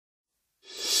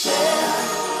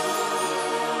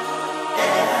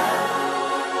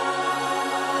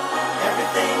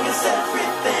is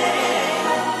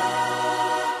everything.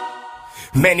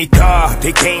 Many thought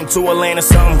they came to Atlanta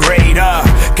something greater.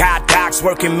 Got docs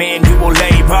working manual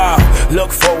labor.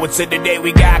 Look forward to the day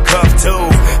we got cuffed too.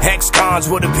 Ex-cons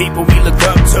were the people we look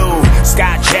up to.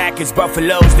 Scott jackets,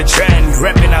 buffaloes the trend.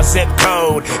 Reppin' our zip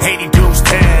code,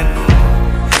 8210.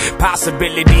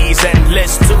 Possibilities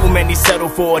endless, too many settle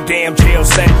for a damn jail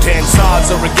sentence. Odds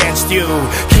are against you,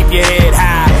 keep your head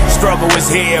high. Struggle is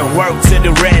here, work to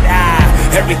the red eye.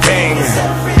 Everything is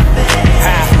everything.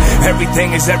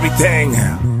 Everything is everything.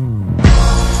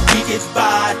 We get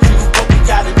by, do what we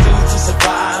gotta do to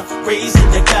survive. Raising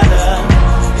the gutter,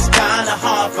 it's kinda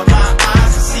hard for my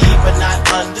eyes to see, but not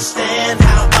understand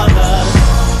how others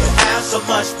can have so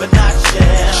much but not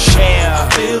share. I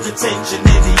feel the tension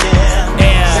in the air.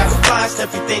 Sacrificed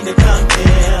everything to come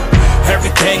here.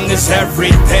 Everything is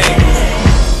everything.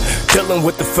 Dealing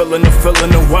with the feeling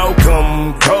of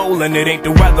welcome. Cold and it ain't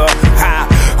the weather.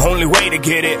 Only way to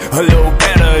get it a little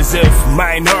better is if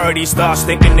minorities start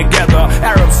sticking together.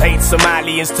 Arabs hate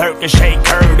Somalians, Turkish hate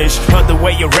Kurdish. Other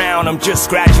way around, I'm just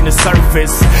scratching the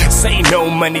surface. Say no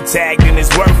money tagged and it's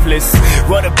worthless.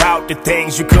 What about the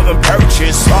things you couldn't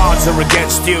purchase? Odds are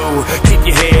against you, keep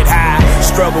your head high.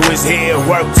 Struggle is here,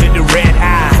 work to the red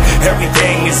eye.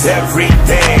 Everything is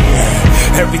everything.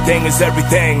 Everything is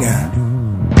everything.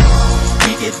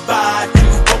 We get by, do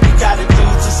what we gotta do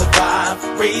to survive.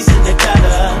 Raising the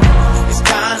gutter, it's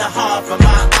kinda hard for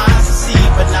my eyes to see,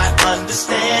 but not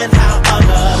understand how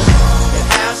others can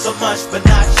have so much but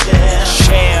not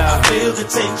share. I feel the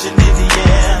tension in the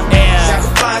air.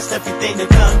 Sacrificed everything to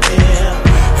come here.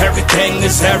 Everything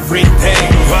is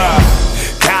everything.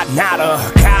 Got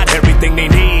nada, got everything they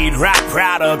need. Rock,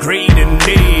 proud, agreed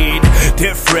indeed.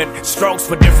 Different strokes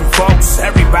for different folks.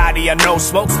 Everybody I know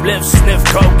smokes, spliff, sniff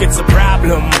coke. It's a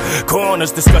problem.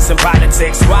 Corners discussing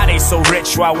politics. Why they so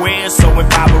rich, why we're so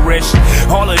impoverished.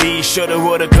 All of these shoulda,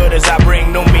 woulda, couldas I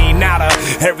bring no me nada.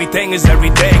 Everything is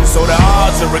everything, so the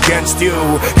odds are against you.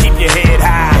 Keep your head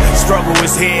high. Struggle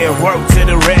is here, work to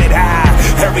the red eye.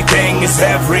 Everything is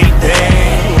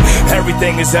everything.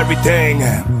 Everything is everything.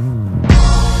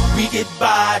 We get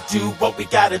by, do what we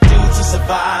gotta do to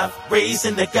survive.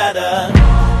 Raising the gutter,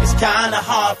 it's kinda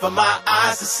hard for my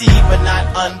eyes to see, but not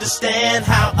understand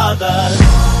how others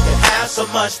can have so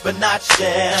much but not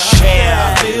share.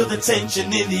 I feel the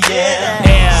tension in the air.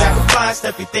 Sacrificed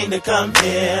everything to come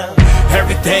here.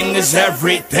 Everything is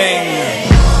everything.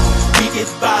 We get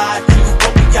by, do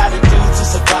what we gotta do to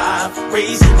survive.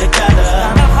 Raising the gutter,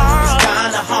 it's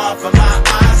kinda hard for my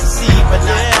eyes to see, but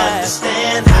not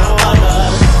understand how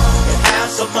others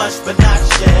so much but not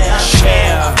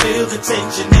share. I feel the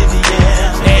tension in the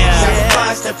air.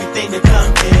 Sacrificed everything to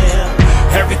come here.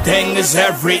 Everything is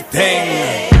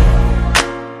everything.